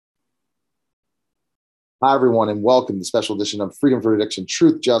Hi, everyone, and welcome to the special edition of Freedom for Addiction,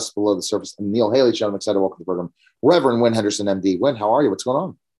 Truth Just Below the Surface. I'm Neil Haley. I'm excited to welcome to the program Reverend Wynn Henderson, MD. Wynn, how are you? What's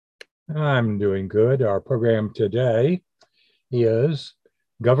going on? I'm doing good. Our program today is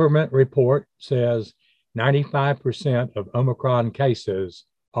government report says 95% of Omicron cases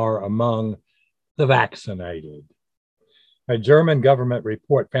are among the vaccinated. A German government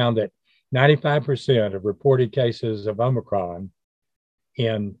report found that 95% of reported cases of Omicron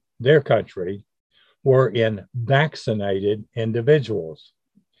in their country were in vaccinated individuals.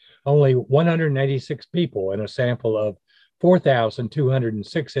 Only 186 people in a sample of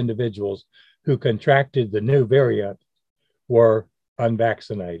 4,206 individuals who contracted the new variant were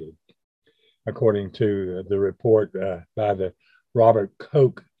unvaccinated, according to the report by the Robert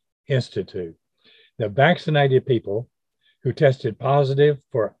Koch Institute. The vaccinated people who tested positive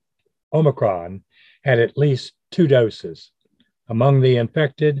for Omicron had at least 2 doses. Among the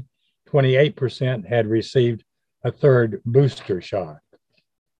infected, 28% had received a third booster shot.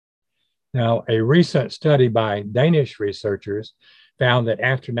 Now, a recent study by Danish researchers found that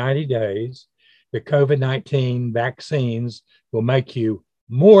after 90 days, the COVID-19 vaccines will make you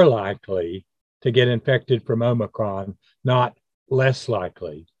more likely to get infected from Omicron, not less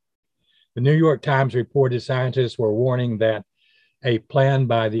likely. The New York Times reported scientists were warning that a plan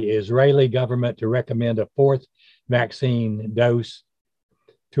by the Israeli government to recommend a 4th vaccine dose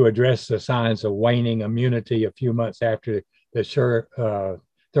to address the signs of waning immunity a few months after the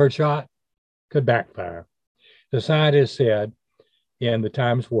third shot could backfire. The scientists said, in the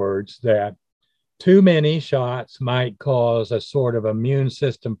Times words, that too many shots might cause a sort of immune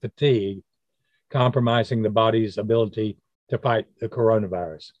system fatigue, compromising the body's ability to fight the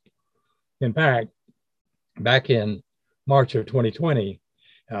coronavirus. In fact, back in March of 2020,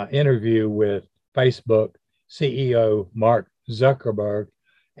 interview with Facebook CEO Mark Zuckerberg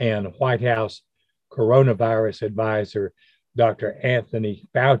and White House coronavirus advisor Dr. Anthony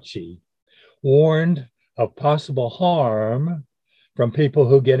Fauci warned of possible harm from people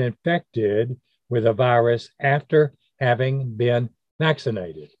who get infected with a virus after having been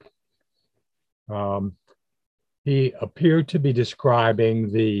vaccinated. He appeared to be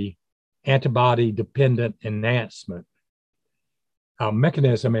describing the antibody-dependent enhancement, a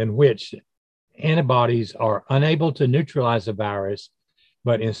mechanism in which antibodies are unable to neutralize the virus,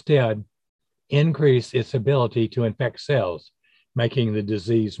 but instead increase its ability to infect cells, making the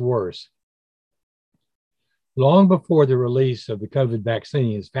disease worse. Long before the release of the COVID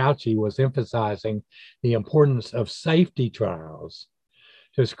vaccines, Fauci was emphasizing the importance of safety trials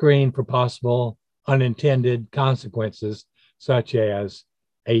to screen for possible unintended consequences, such as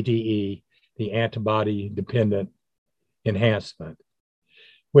ADE, the antibody-dependent enhancement,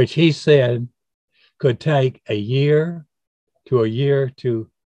 which he said could take a year to a year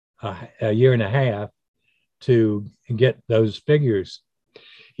and a half to get those figures.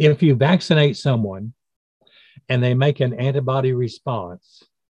 If you vaccinate someone and they make an antibody response,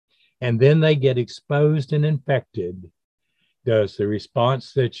 and then they get exposed and infected, does the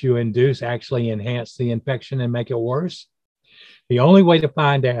response that you induce actually enhance the infection and make it worse? The only way to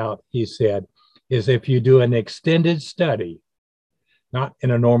find out, he said, is if you do an extended study, not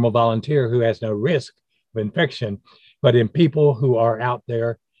in a normal volunteer who has no risk of infection, but in people who are out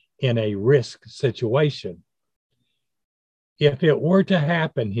there in a risk situation. If it were to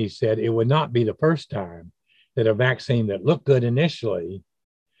happen, he said, it would not be the first time that a vaccine that looked good initially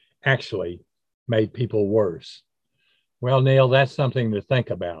actually made people worse. Well, Neil, that's something to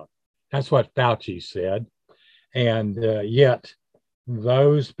think about. That's what Fauci said. And yet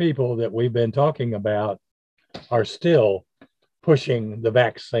those people that we've been talking about are still pushing the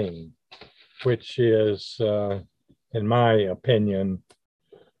vaccine, which is, in my opinion,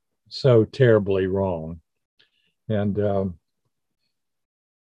 so terribly wrong. And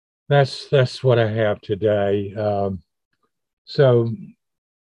that's what I have today. So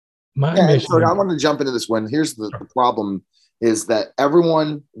my mission. So I want to jump into this one. Here's the problem is that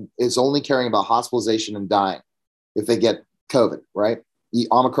everyone is only caring about hospitalization and dying if they get COVID, right?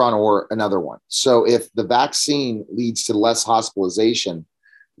 Omicron or another one. So if the vaccine leads to less hospitalization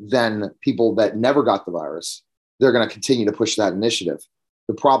than people that never got the virus, they're going to continue to push that initiative.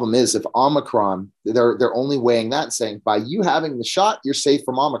 The problem is if Omicron, they're only weighing that and saying, by you having the shot, you're safe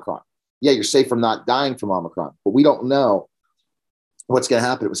from Omicron. Yeah, you're safe from not dying from Omicron, but we don't know what's going to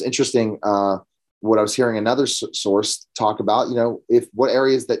happen. It was interesting what I was hearing another source talk about, if what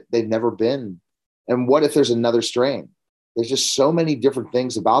areas that they've never been, and what if there's another strain? There's just so many different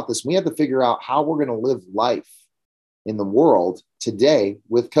things about this. We have to figure out how we're going to live life in the world today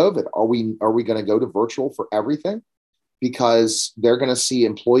with COVID. Are we going to go to virtual for everything? Because they're going to see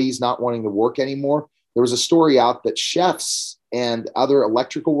employees not wanting to work anymore. There was a story out that chefs and other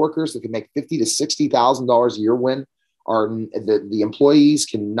electrical workers that can make $50,000 to $60,000 a year the employees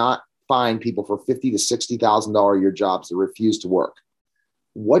cannot find people for $50,000 to $60,000 a year jobs that refuse to work.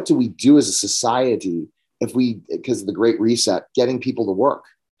 What do we do as a society because of the Great Reset, getting people to work?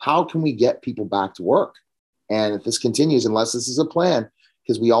 How can we get people back to work? And if this continues, unless this is a plan,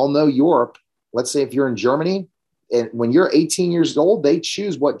 because we all know Europe, let's say if you're in Germany, and when you're 18 years old, they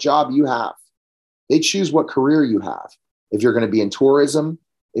choose what job you have. They choose what career you have. If you're going to be in tourism,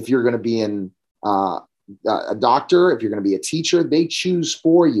 if you're going to be in a doctor, if you're going to be a teacher, they choose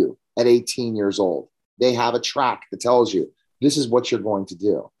for you at 18 years old. They have a track that tells you this is what you're going to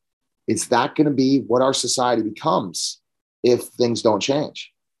do. Is that going to be what our society becomes if things don't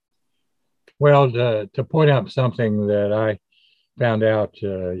change? Well, to point out something that I found out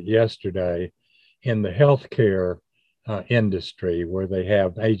yesterday in the healthcare industry, where they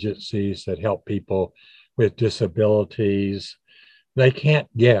have agencies that help people with disabilities, they can't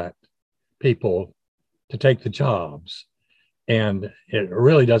get people to take the jobs. And it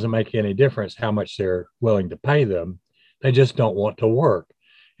really doesn't make any difference how much they're willing to pay them. They just don't want to work.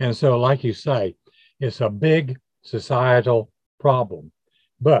 And so, like you say, it's a big societal problem.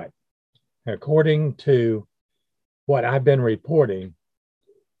 But according to what I've been reporting,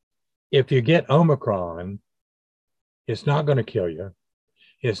 if you get Omicron, it's not going to kill you.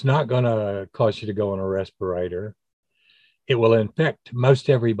 It's not going to cause you to go on a respirator. It will infect most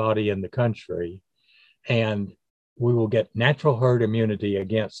everybody in the country, and we will get natural herd immunity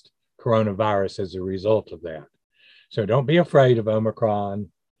against coronavirus as a result of that. So don't be afraid of Omicron.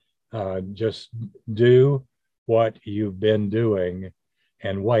 Just do what you've been doing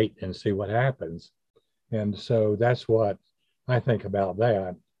and wait and see what happens. And so that's what I think about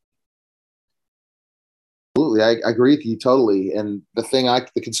that. Absolutely. I agree with you totally. And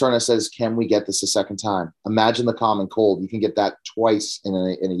the concern I said is, can we get this a second time? Imagine the common cold. You can get that twice in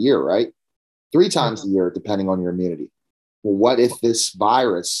a year, right? 3 times a year, depending on your immunity. Well, what if this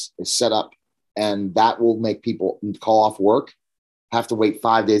virus is set up and that will make people call off work, have to wait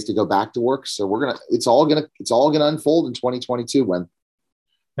 5 days to go back to work? So it's all gonna unfold in 2022. When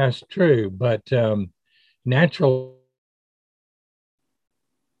that's true, but natural.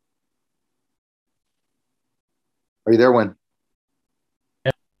 Are you there, When?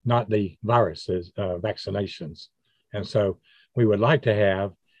 Not the viruses, vaccinations. And so we would like to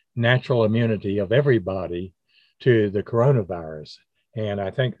have natural immunity of everybody to the coronavirus. And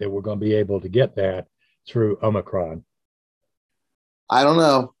I think that we're going to be able to get that through Omicron. I don't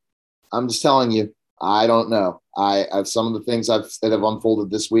know. I'm just telling you, I don't know. I've some of the things that have unfolded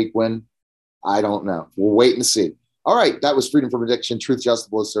this week, When I don't know. We'll wait and see. All right. That was Freedom from Addiction, Truth,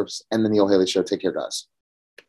 Justice, Service, and the Neil Haley Show. Take care, guys.